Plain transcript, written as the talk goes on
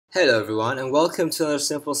Hello everyone and welcome to another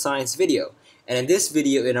simple science video. And in this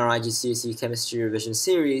video in our IGCSE chemistry revision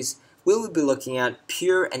series, we will be looking at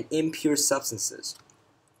pure and impure substances.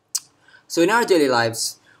 So in our daily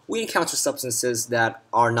lives, we encounter substances that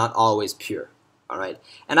are not always pure. Alright?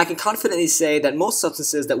 And I can confidently say that most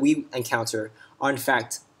substances that we encounter are in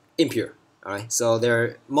fact impure. Alright? So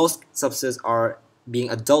most substances are being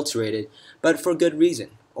adulterated, but for good reason.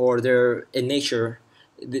 Or they're in nature,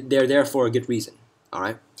 they're there for a good reason.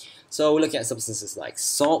 Alright? So we're looking at substances like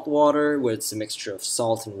salt water, where it's a mixture of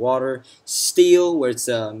salt and water, steel, where it's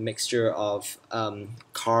a mixture of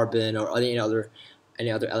carbon or any other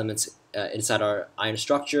elements inside our iron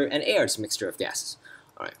structure, and air, it's a mixture of gases.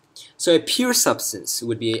 Alright. So a pure substance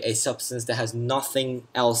would be a substance that has nothing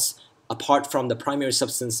else apart from the primary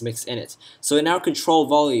substance mixed in it. So in our control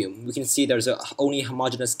volume, we can see there's only a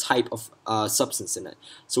homogeneous type of substance in it.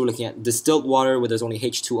 So we're looking at distilled water, where there's only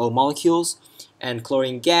H2O molecules, and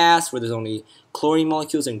chlorine gas, where there's only chlorine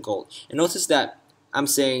molecules, and gold. And notice that I'm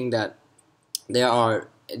saying that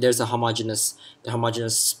there's a homogeneous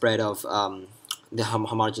spread of the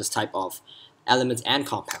homogeneous type of elements and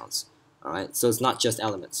compounds. All right, so it's not just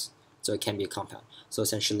elements, so it can be a compound. So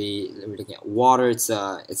essentially, we're looking at water. It's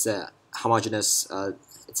a homogeneous.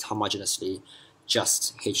 It's homogeneously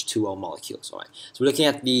just H2O molecules. All right. So we're looking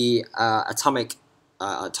at the atomic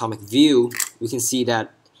view. We can see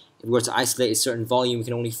that if we were to isolate a certain volume, we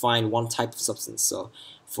can only find one type of substance. So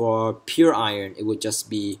for pure iron, it would just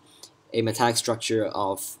be a metallic structure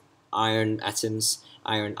of iron atoms,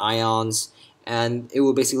 iron ions, and it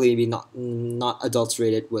will basically be not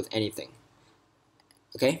adulterated with anything.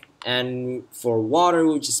 Okay? And for water, it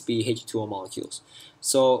would just be H2O molecules.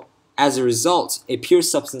 So as a result, a pure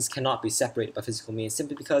substance cannot be separated by physical means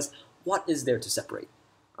simply because what is there to separate?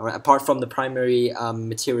 All right, apart from the primary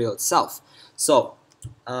material itself. So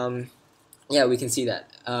yeah, we can see that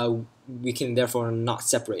we can therefore not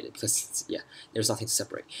separate it because there's nothing to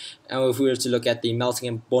separate. And if we were to look at the melting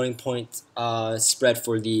and boiling point spread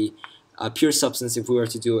for the pure substance, if we were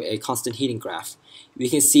to do a constant heating graph, we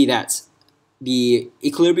can see that the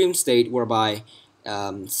equilibrium state whereby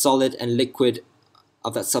solid and liquid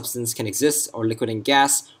of that substance can exist, or liquid and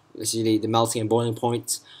gas, basically the melting and boiling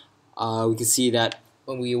point, we can see that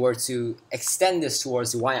when we were to extend this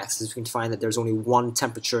towards the y-axis, we can find that there's only one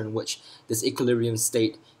temperature in which this equilibrium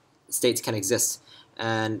states can exist,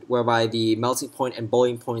 and whereby the melting point and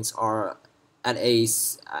boiling points are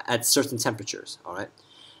at certain temperatures. All right,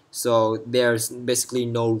 so there's basically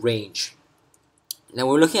no range. Now,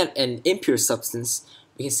 when we're looking at an impure substance,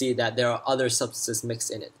 we can see that there are other substances mixed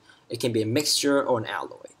in it. It can be a mixture or an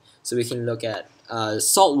alloy. So we can look at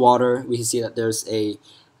salt water. We can see that there's a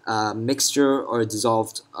mixture or a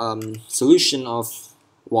dissolved solution of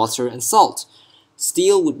water and salt.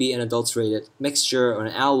 Steel would be an adulterated mixture or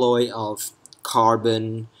an alloy of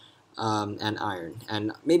carbon and iron,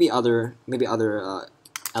 and maybe other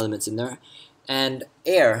elements in there. And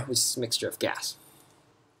air, which is a mixture of gas.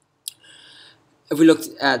 If we look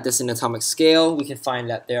at this in atomic scale, we can find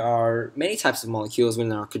that there are many types of molecules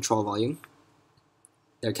within our control volume.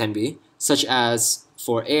 There can be, such as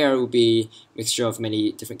for air, it would be a mixture of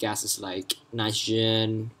many different gases like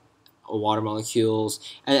nitrogen or water molecules,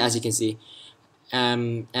 as you can see.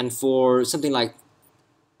 And for something like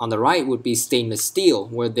on the right would be stainless steel,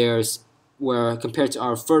 where compared to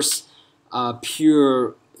our first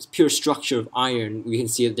pure structure of iron, we can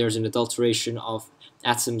see that there's an adulteration of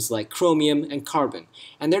atoms like chromium and carbon,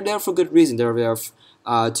 and they're there for good reason. They're there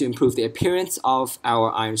to improve the appearance of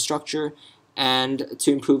our iron structure and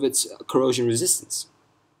to improve its corrosion resistance.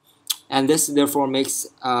 And this therefore makes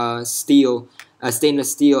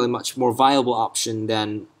stainless steel a much more viable option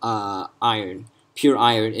than pure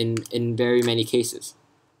iron in very many cases.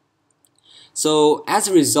 So as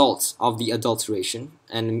a result of the adulteration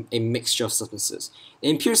and a mixture of substances, the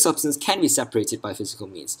impure substance can be separated by physical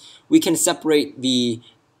means. We can separate the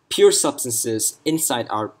pure substances inside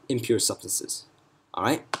our impure substances. All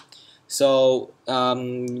right. So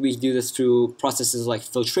we do this through processes like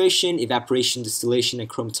filtration, evaporation, distillation, and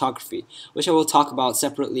chromatography, which I will talk about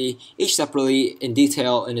each separately in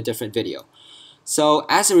detail in a different video. So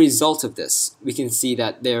as a result of this, we can see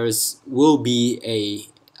that will be a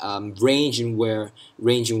range in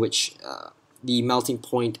which the melting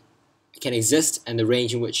point can exist, and the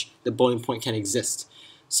range in which the boiling point can exist.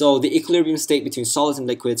 So the equilibrium state between solids and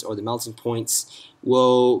liquids, or the melting points,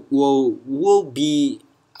 will be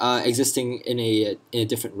existing in a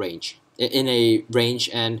different range,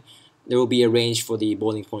 and there will be a range for the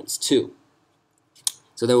boiling points too.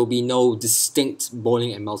 So there will be no distinct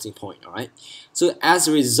boiling and melting point, all right? So as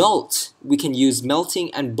a result, we can use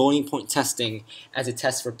melting and boiling point testing as a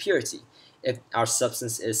test for purity. If our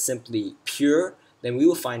substance is simply pure, then we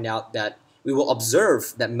will find out that we will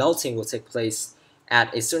observe that melting will take place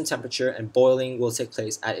at a certain temperature and boiling will take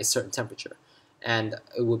place at a certain temperature. And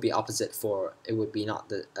it would be opposite for, it would be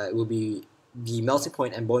the melting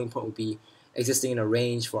point and boiling point would be existing in a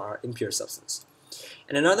range for our impure substance.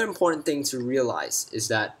 And another important thing to realize is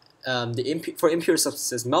that for impure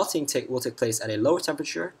substances, melting will take place at a lower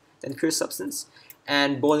temperature than pure substance,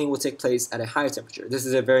 and boiling will take place at a higher temperature. This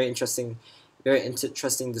is a very interesting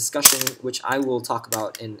discussion, which I will talk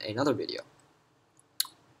about in another video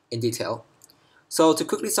in detail. So to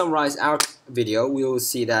quickly summarize our video, we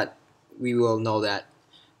will know that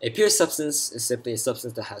a pure substance is simply a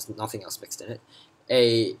substance that has nothing else mixed in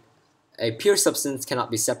it. A pure substance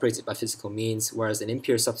cannot be separated by physical means, whereas an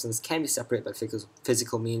impure substance can be separated by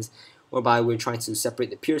physical means, whereby we're trying to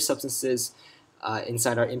separate the pure substances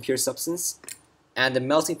inside our impure substance. And the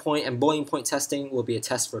melting point and boiling point testing will be a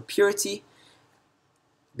test for purity,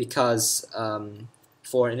 because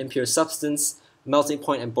for an impure substance, melting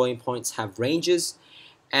point and boiling points have ranges,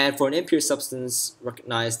 and for an impure substance,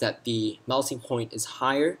 recognize that the melting point is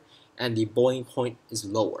higher and the boiling point is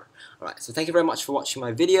lower. Alright, so thank you very much for watching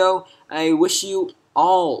my video. I wish you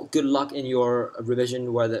all good luck in your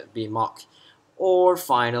revision, whether it be mock or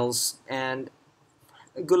finals, and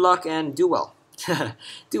good luck and do well.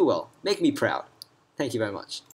 Do well. Make me proud. Thank you very much.